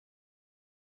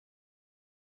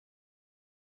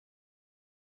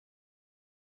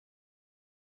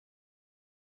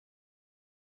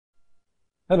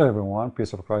Hello everyone,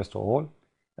 peace of Christ to all.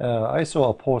 I saw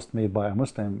a post made by a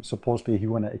Muslim. Supposedly he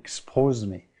wanna expose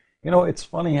me. You know, it's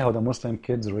funny how the Muslim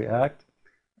kids react.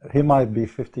 He might be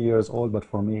 50 years old, but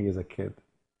for me he is a kid.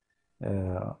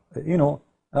 You know,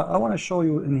 I want to show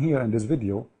you in here in this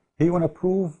video. He wanna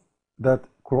prove that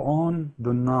Quran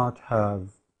do not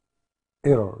have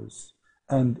errors,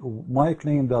 and my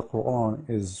claim that Quran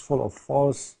is full of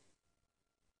false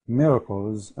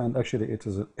miracles and actually it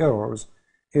is errors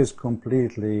is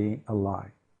completely a lie.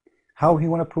 How he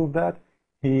want to prove that?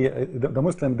 The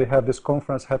Muslim, they have this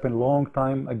conference happened long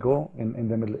time ago in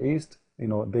the Middle East. You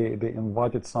know, they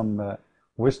invited some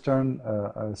Western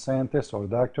scientists or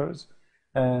doctors,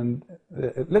 and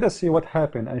let us see what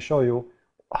happened and show you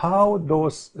how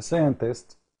those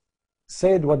scientists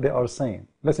said what they are saying.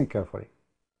 Listen carefully.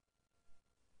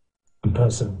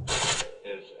 Person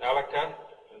is alaka.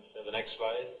 The next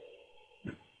slide.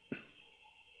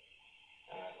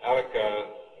 Alaka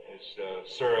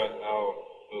is Surah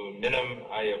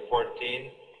Al-Mu'minum, ayah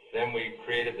 14. Then we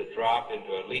created the drop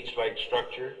into a leech-like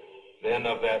structure. Then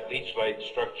of that leech-like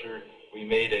structure, we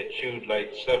made a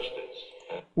chewed-like substance.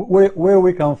 Where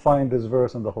we can find this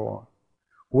verse in the Quran?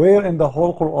 Where in the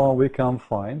whole Quran we can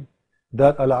find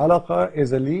that al-alaqa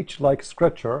is a leech-like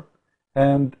structure,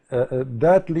 and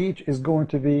that leech is going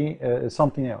to be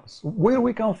something else? Where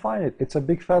we can find it? It's a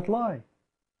big fat lie.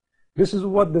 This is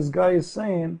what this guy is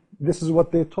saying. This is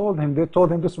what they told him. They told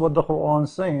him this is what the Quran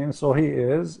is saying, so he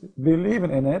is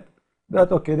believing in it, that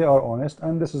okay, they are honest,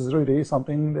 and this is really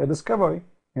something, a discovery,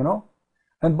 you know.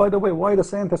 And by the way, why the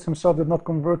scientist himself did not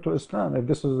convert to Islam if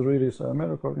this is really a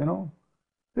miracle, you know?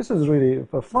 This is really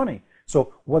funny.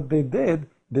 So what they did,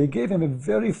 they gave him a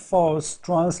very false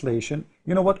translation.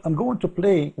 You know what? I'm going to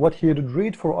play what he did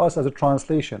read for us as a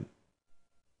translation.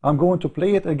 I'm going to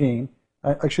play it again.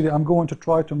 Actually, I'm going to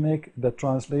try to make the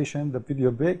translation, the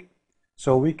video big,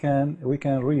 so we can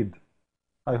read.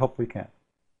 I hope we can.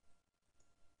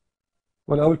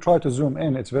 Well, I will try to zoom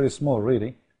in. It's very small,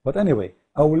 really. But anyway,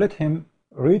 I will let him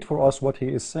read for us what he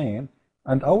is saying,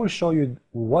 and I will show you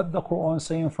what the Quran is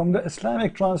saying from the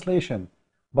Islamic translation,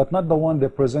 but not the one they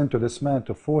present to this man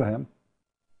to fool him.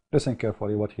 Listen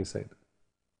carefully what he said.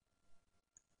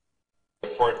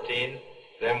 14.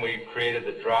 Then we created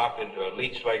the drop into a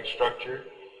leech-like structure.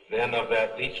 Then of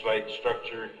that leech-like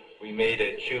structure, we made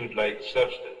a chewed-like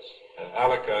substance.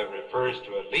 Alaka refers to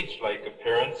a leech-like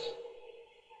appearance,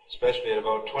 especially at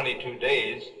about 22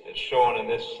 days, as shown in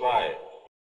this slide.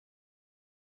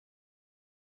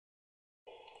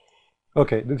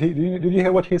 Okay, did you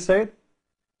hear what he said?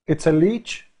 It's a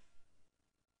leech.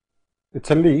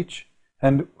 It's a leech,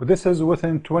 and this is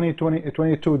within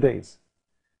 22 days.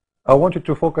 I want you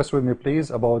to focus with me,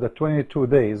 please, about the 22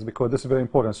 days, because this is very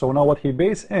important. So now what he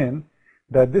based in,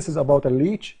 that this is about a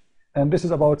leech, and this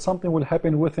is about something will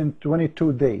happen within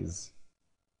 22 days.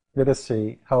 Let us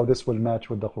see how this will match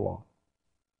with the Quran.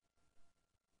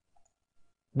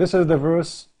 This is the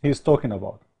verse he's talking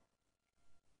about.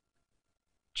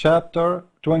 Chapter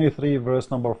 23,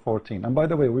 verse number 14. And by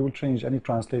the way, we will change any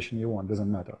translation you want,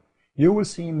 doesn't matter. You will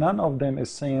see none of them is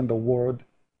saying the word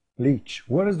leech.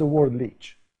 Where is the word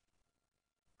leech?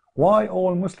 Why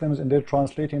all Muslims in their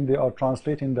translating, they are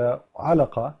translating the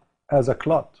alaqa as a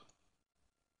clot?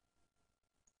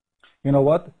 You know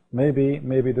what?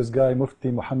 Maybe this guy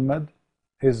Mufti Muhammad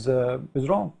is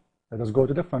wrong. Let us go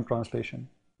to different translation.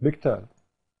 Biktal.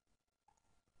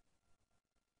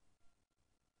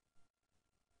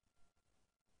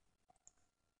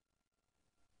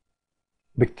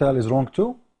 Biktal is wrong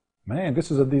too? Man, this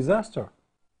is a disaster.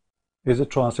 Is it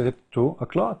translated to a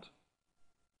clot?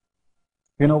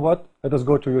 You know what? Let us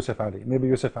go to Yusuf Ali. Maybe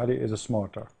Yusuf Ali is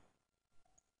smarter.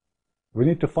 We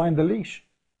need to find the leech.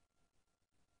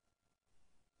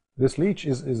 This leech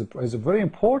is very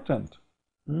important.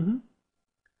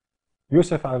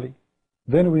 Yusuf Ali.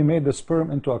 Then we made the sperm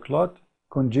into a clot,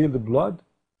 congealed blood.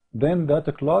 Then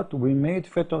that clot we made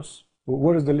fetus.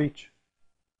 Where is the leech?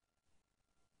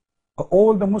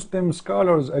 All the Muslim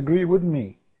scholars agree with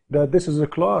me that this is a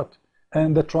clot,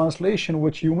 and the translation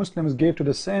which you Muslims gave to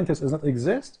the scientists does not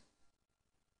exist.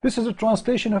 This is a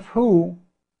translation of who?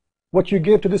 What you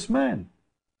gave to this man.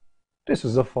 This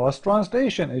is a false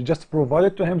translation. It's just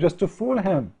provided to him just to fool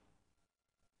him.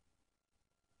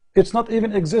 It's not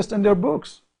even exist in their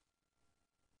books.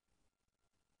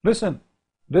 Listen,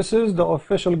 this is the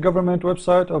official government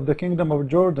website of the Kingdom of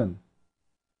Jordan,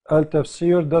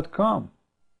 altafsir.com.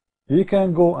 You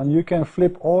can go and you can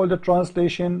flip all the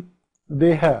translation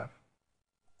they have.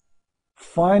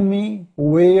 Find me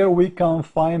where we can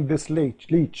find this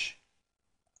leech.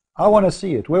 I want to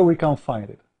see it, where we can find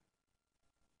it.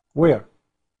 Where?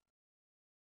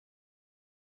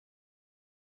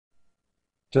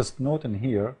 Just note in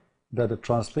here that the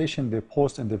translation they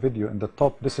post in the video in the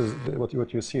top, this is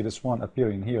what you see, this one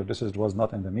appearing here, was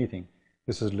not in the meeting.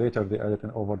 This is later they added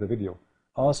in over the video.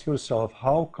 Ask yourself,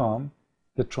 how come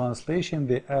the translation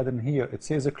they add in here, it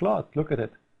says a clot, look at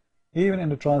it. Even in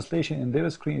the translation in their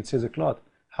screen it says a clot.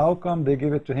 How come they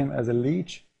give it to him as a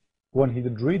leech when he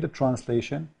did read the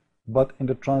translation, but in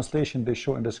the translation they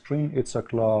show in the screen it's a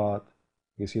clot?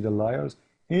 You see the liars?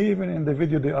 Even in the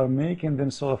video they are making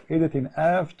themselves editing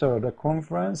after the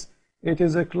conference, it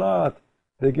is a clot.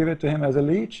 They give it to him as a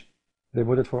leech, they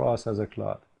put it for us as a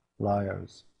clot.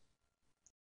 Liars.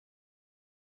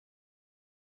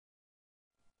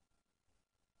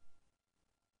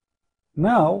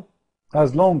 Now,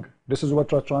 as long, this is what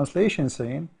the translation is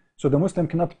saying, so the Muslim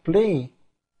cannot play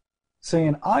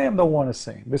saying, I am the one is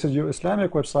saying. This is your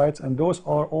Islamic websites, and those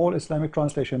are all Islamic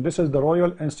translation. This is the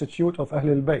Royal Institute of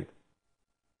Ahlul Bayt,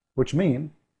 which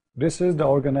means this is the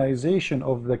organization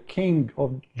of the king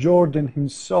of Jordan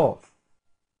himself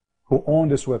who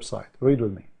owned this website. Read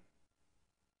with me.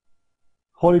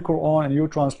 Holy Quran in your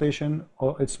translation,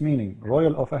 or its meaning,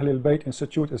 Royal of Ahlul Bayt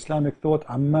Institute Islamic Thought,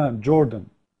 Amman, Jordan.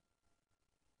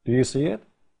 Do you see it?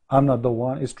 I'm not the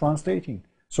one is translating.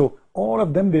 So all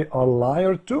of them, they are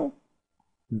liars too.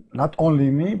 Not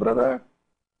only me, brother.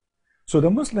 So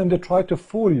the Muslim, they try to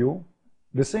fool you,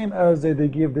 the same as they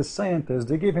give the scientist.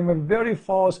 They give him a very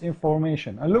false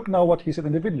information. And look now what he said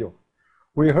in the video.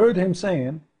 We heard him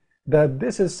saying that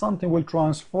this is something will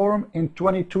transform in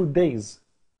 22 days.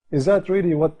 Is that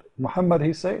really what Muhammad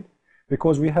he said?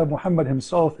 Because we have Muhammad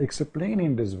himself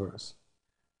explaining this verse.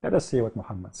 Let us see what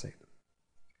Muhammad said.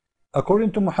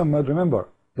 According to Muhammad, remember,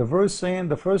 the verse saying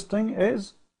the first thing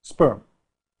is sperm.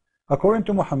 According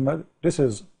to Muhammad, this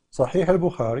is Sahih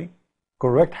al-Bukhari,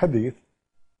 correct hadith,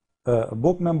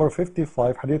 book number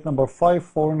 55, hadith number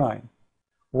 549.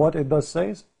 What it does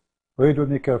says, read with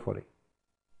me carefully.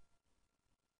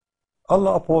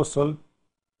 Allah Apostle,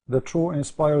 the true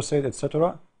inspired said,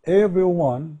 etc.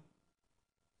 Everyone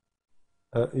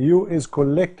you is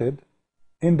collected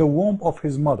in the womb of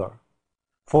his mother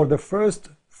for the first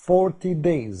 40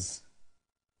 days.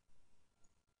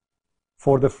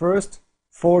 For the first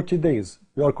 40 days.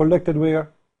 You are collected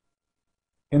where?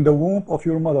 In the womb of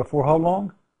your mother. For how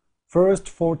long? First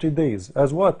 40 days.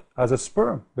 As what? As a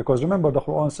sperm. Because remember, the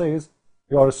Quran says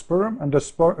you are a sperm, and the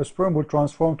sperm will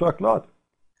transform to a clot.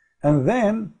 And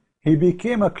then he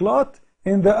became a clot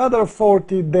in the other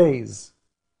 40 days.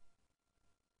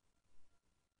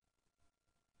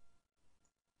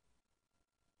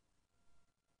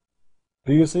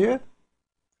 Do you see it?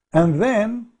 And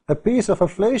then a piece of a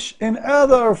flesh in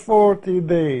other 40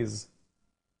 days.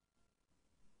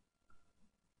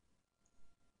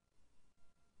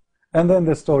 And then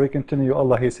the story continue.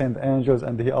 Allah, he sent angels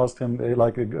and he asked him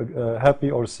like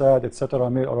happy or sad, etc.,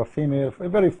 male or a female.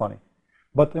 Very funny.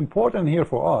 But important here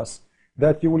for us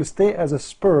that you will stay as a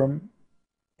sperm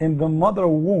in the mother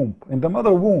womb. In the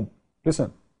mother womb.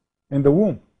 Listen. In the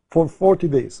womb for 40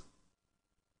 days.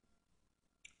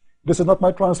 This is not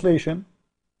my translation.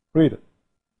 Read it.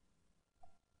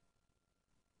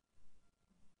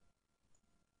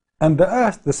 And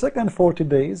the second 40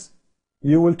 days,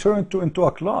 you will turn into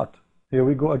a clot. Here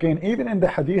we go again. Even in the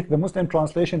hadith, the Muslim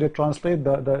translation, they translate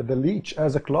the leech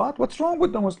as a clot. What's wrong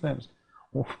with the Muslims?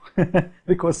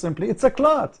 Because simply it's a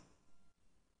clot.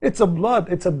 It's a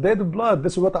blood. It's a dead blood.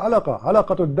 This is what alaqa.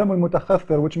 Alaqatul dam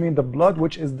al-mutakhathir, which means the blood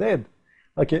which is dead.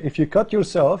 Like if you cut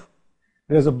yourself,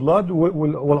 there's a blood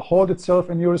will hold itself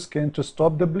in your skin to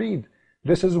stop the bleed.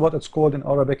 This is what it's called in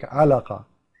Arabic, alaqa.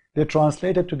 They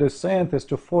translated to the scientist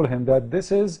to fool him that this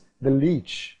is the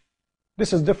leech.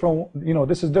 This is different, you know,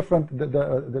 this is different,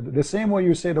 the same way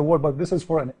you say the word, but this is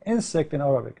for an insect in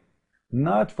Arabic,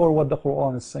 not for what the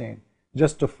Quran is saying,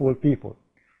 just to fool people.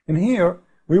 And here,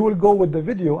 we will go with the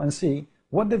video and see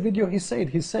what the video he said.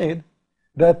 He said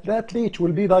that that leech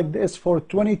will be like this for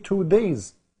 22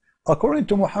 days. According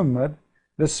to Muhammad,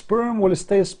 the sperm will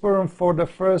stay sperm for the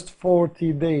first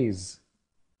 40 days.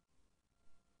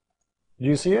 Do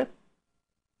you see it?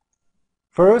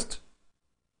 First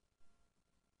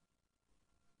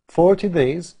 40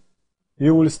 days,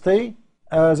 you will stay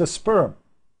as a sperm.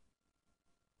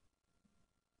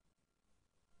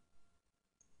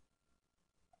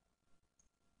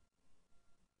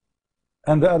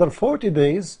 And the other 40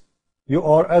 days, you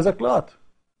are as a clot.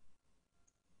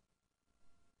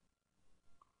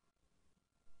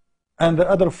 And the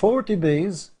other 40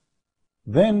 days,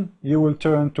 then you will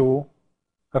turn to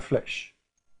a flesh.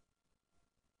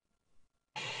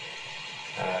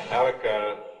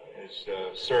 Alaka is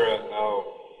Surah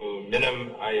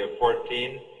Al-Mu'minum, Ayah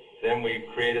 14. Then we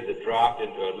created the drop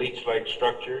into a leech-like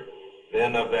structure.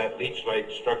 Then of that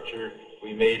leech-like structure,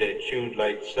 we made a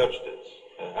chewed-like substance.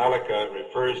 Alaka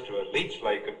refers to a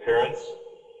leech-like appearance,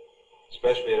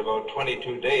 especially at about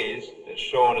 22 days, as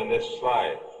shown in this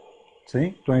slide.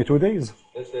 See, 22 days.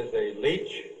 This is a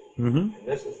leech, and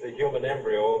this is the human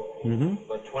embryo,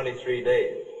 but 23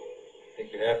 days. I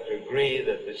think you have to agree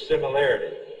that the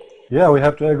similarity. Yeah, we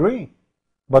have to agree.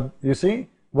 But you see,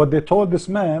 what they told this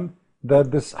man,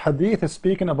 that this hadith is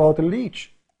speaking about a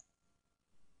leech.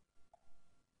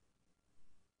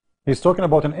 He's talking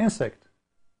about an insect.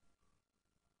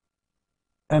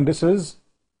 And this is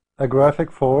a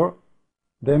graphic for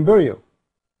the embryo.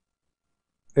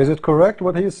 Is it correct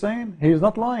what he is saying? He is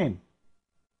not lying.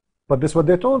 But this is what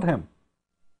they told him.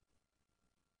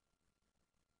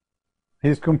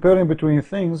 He's comparing between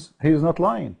things. He is not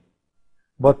lying.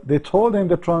 But they told him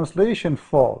the translation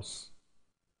false,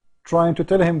 trying to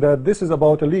tell him that this is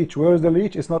about a leech. Whereas the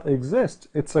leech is not exist.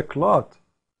 It's a clot.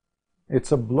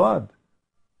 It's a blood.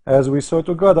 As we saw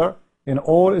together in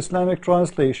all Islamic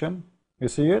translation, you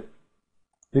see it?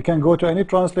 You can go to any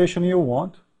translation you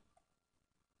want,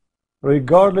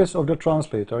 regardless of the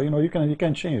translator. You know, you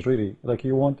can change really. Like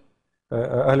you want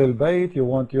Ahlul Bayt, you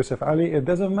want Yusuf Ali, it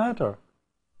doesn't matter.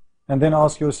 And then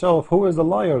ask yourself, who is the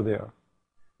liar there?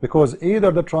 Because either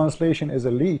the translation is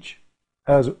a leech,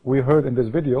 as we heard in this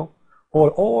video, or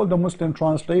all the Muslim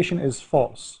translation is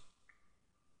false.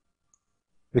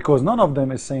 Because none of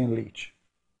them is saying leech.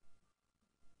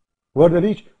 Where the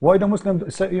leech? Why the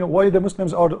Muslims say, why the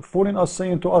Muslims are fooling us,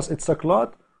 saying to us it's a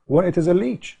clot when it is a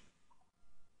leech?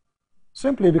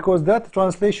 Simply because that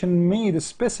translation made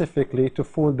specifically to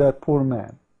fool that poor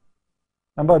man.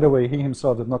 And by the way, he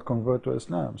himself did not convert to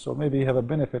Islam, so maybe he have a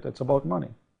benefit. It's about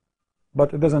money,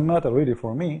 but it doesn't matter really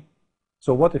for me.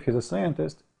 So what if he's a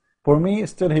scientist? For me,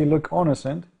 still he look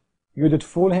innocent. You did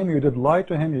fool him, you did lie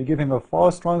to him, you give him a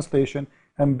false translation,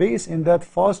 and based in that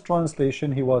false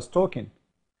translation he was talking.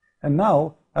 And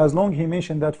now, as long he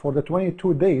mentioned that for the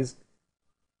 22 days,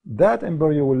 that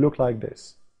embryo will look like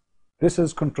this. This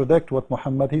is contradict what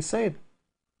Muhammad he said,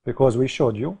 because we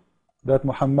showed you that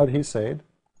Muhammad he said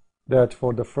that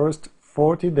for the first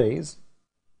 40 days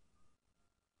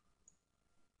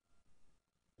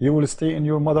you will stay in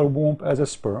your mother womb as a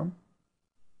sperm.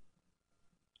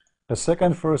 The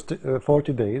second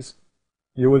 40 days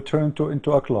you will turn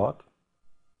into a clot,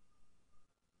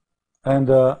 and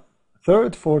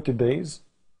third 40 days,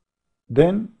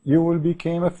 then you will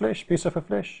become a piece of a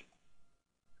flesh.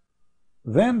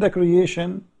 Then the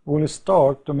creation will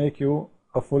start to make you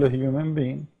a full human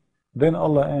being. Then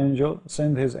Allah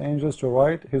send his angels to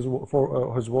write his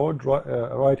word,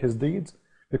 write his deeds,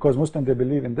 because Muslims they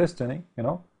believe in destiny,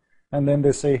 and then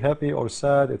they say happy or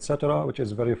sad, etc., which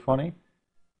is very funny,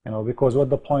 because what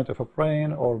the point of a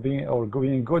praying or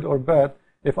being good or bad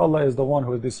if Allah is the one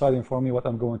who is deciding for me what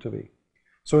I'm going to be?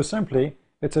 So simply,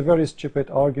 it's a very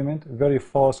stupid argument, very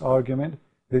false argument.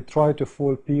 They try to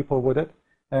fool people with it,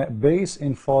 based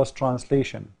in false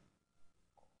translation.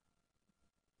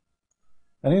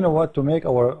 And you know what, to make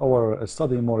our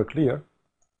study more clear,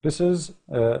 this is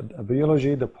a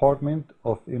biology department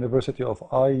of University of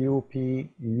IUPUI.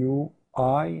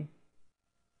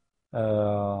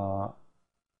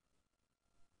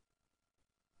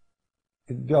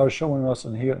 They are showing us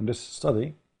in here in this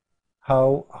study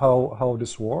how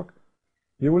this works.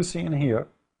 You will see in here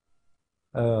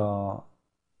how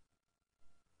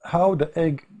the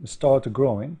egg start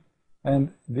growing,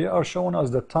 and they are showing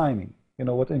us the timing.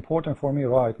 What's important for me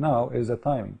right now is the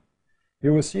timing.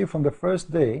 You will see from the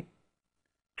first day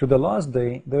to the last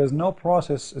day, there is no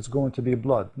process. It's going to be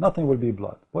blood. Nothing will be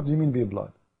blood. What do you mean be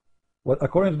blood? Well,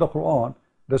 according to the Quran,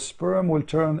 the sperm will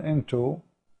turn into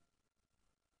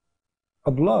a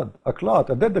blood, a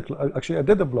clot, actually a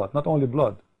dead blood, not only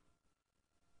blood.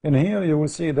 In here you will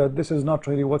see that this is not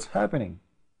really what's happening.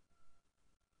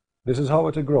 This is how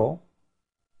it will grow.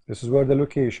 This is where the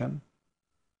location,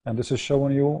 and this is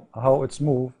showing you how it's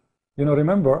moved.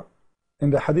 Remember in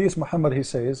the Hadith Muhammad he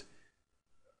says,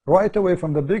 right away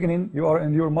from the beginning you are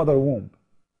in your mother womb.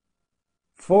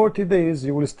 40 days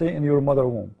you will stay in your mother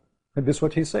womb. And this is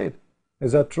what he said.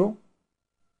 Is that true?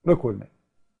 Look with me.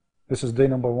 This is day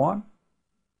number 1.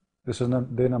 This is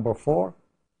day number 4.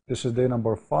 This is day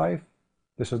number 5.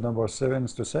 This is number 7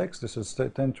 to 6. This is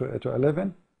 10 to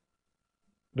 11.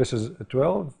 This is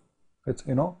 12. It's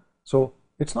so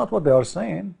it's not what they are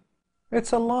saying.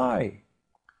 It's a lie.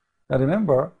 Now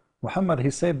remember, Muhammad he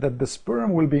said that the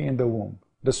sperm will be in the womb.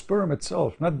 The sperm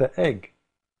itself, not the egg.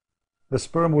 The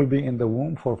sperm will be in the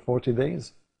womb for 40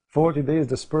 days. 40 days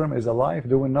the sperm is alive,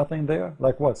 doing nothing there.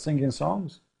 Like what? Singing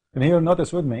songs? And here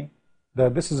notice with me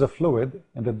that this is a fluid,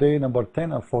 and the day number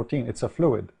 10 and 14, it's a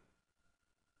fluid.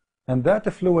 And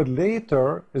that fluid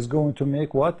later is going to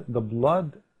make what? The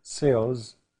blood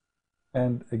cells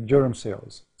and germ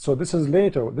cells. So this is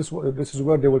later. This is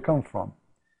where they will come from.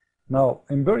 Now,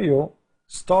 embryo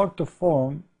start to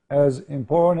form as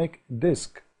embryonic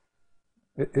disc.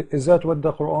 Is that what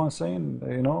the Quran is saying?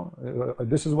 You know,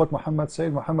 this is what Muhammad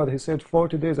said. Muhammad, he said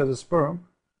 40 days as a sperm,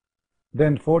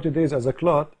 then 40 days as a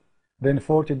clot, then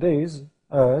 40 days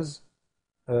as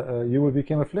you will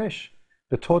become a flesh.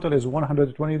 The total is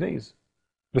 120 days.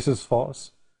 This is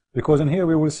false, because in here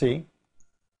we will see,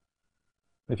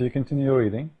 if you continue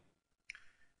reading,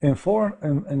 in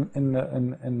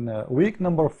week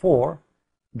number 4,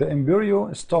 the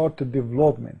embryo started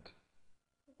development.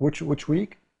 Which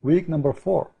week? Week number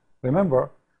 4.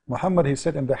 Remember, Muhammad, he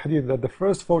said in the hadith that the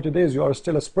first 40 days you are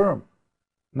still a sperm.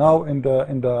 Now in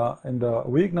the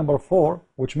week number 4,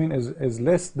 which means is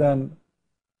less than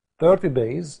 30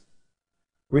 days,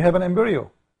 we have an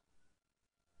embryo.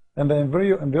 And the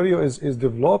embryo is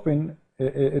developing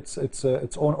its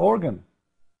own organ.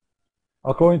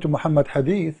 According to Muhammad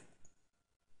hadith,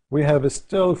 we have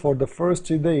still for the first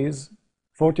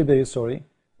 40 days,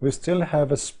 we still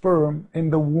have a sperm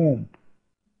in the womb.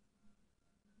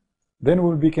 Then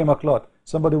we became a clot.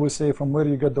 Somebody will say, from where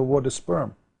you get the word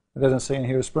sperm? It doesn't say in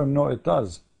here sperm. No, it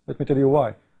does. Let me tell you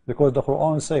why. Because the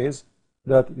Quran says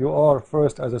that you are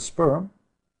first as a sperm,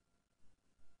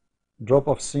 drop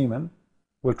of semen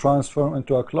will transform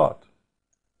into a clot.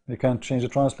 You can change the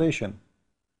translation,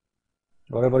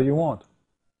 whatever you want.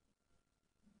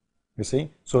 You see?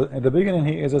 So at the beginning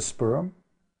he is a sperm.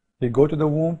 He go to the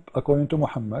womb according to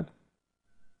Muhammad.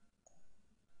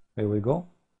 Here we go.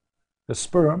 The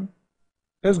sperm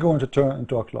is going to turn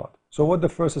into a clot. So what the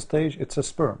first stage? It's a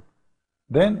sperm.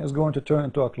 Then it's going to turn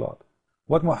into a clot.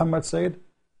 What Muhammad said,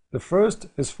 the first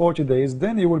is 40 days,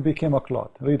 then you will become a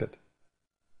clot. Read it.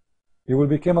 You will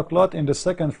become a clot in the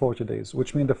second 40 days,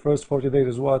 which means the first 40 days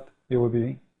is what? You will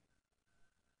be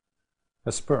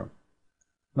a sperm.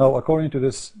 Now, according to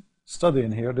this study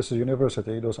in here, this is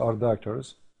university, those are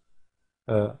doctors,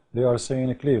 they are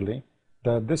saying clearly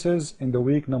that this is in the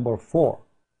week number 4.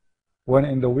 When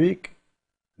in the week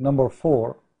number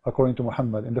 4, according to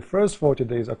Muhammad, in the first 40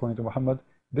 days, according to Muhammad,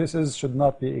 this should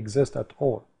not be exist at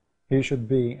all. He should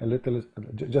be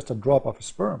just a drop of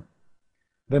sperm.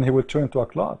 Then he will turn to a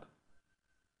clot.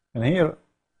 And here,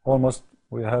 almost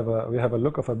we have a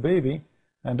look of a baby,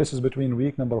 and this is between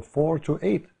week number 4 to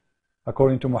 8.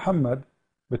 According to Muhammad,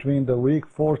 between the week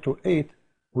 4 to 8,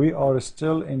 we are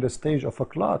still in the stage of a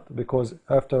clot, because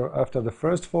after the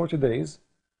first 40 days,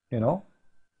 you know,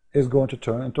 is going to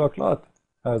turn into a clot,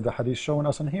 as the hadith showing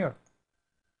us in here.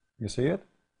 You see it?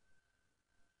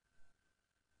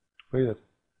 Read it.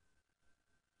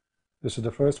 This is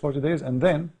the first 40 days, and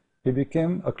then he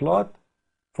became a clot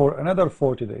for another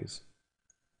 40 days.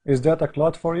 Is that a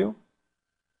clot for you,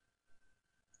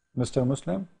 Mr.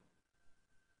 Muslim?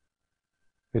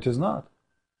 It is not.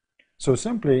 So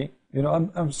simply, you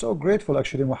know, I'm so grateful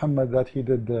actually, Muhammad, that he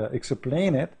did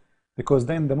explain it, because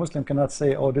then the Muslim cannot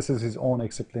say, oh, this is his own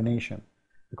explanation,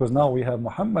 because now we have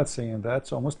Muhammad saying that,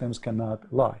 so Muslims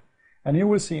cannot lie. And you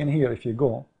will see in here, if you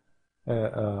go,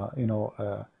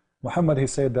 Muhammad, he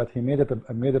said that he made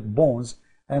it bones,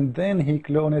 and then he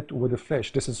cloned it with the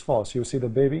flesh. This is false. You see the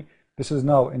baby. This is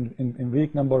now in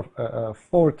week number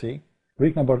 40.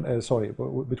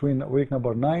 Between week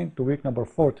number 9 to week number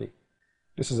 40.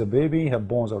 This is a baby, have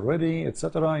bones already,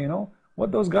 etc. You know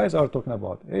what those guys are talking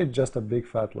about? It's just a big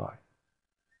fat lie.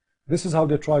 This is how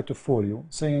they try to fool you,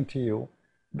 saying to you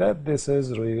that this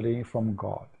is really from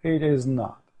God. It is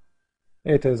not.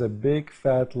 It is a big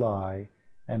fat lie,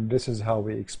 and this is how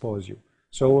we expose you.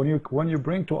 So when you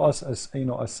bring to us a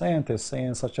scientist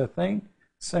saying such a thing,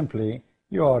 simply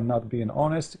you are not being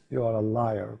honest. You are a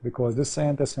liar, because this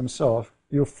scientist himself,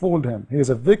 you fooled him. He is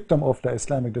a victim of the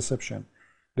Islamic deception.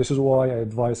 This is why I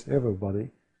advise everybody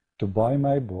to buy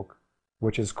my book,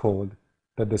 which is called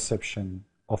The Deception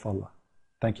of Allah.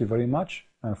 Thank you very much,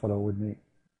 and follow with me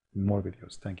in more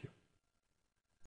videos. Thank you.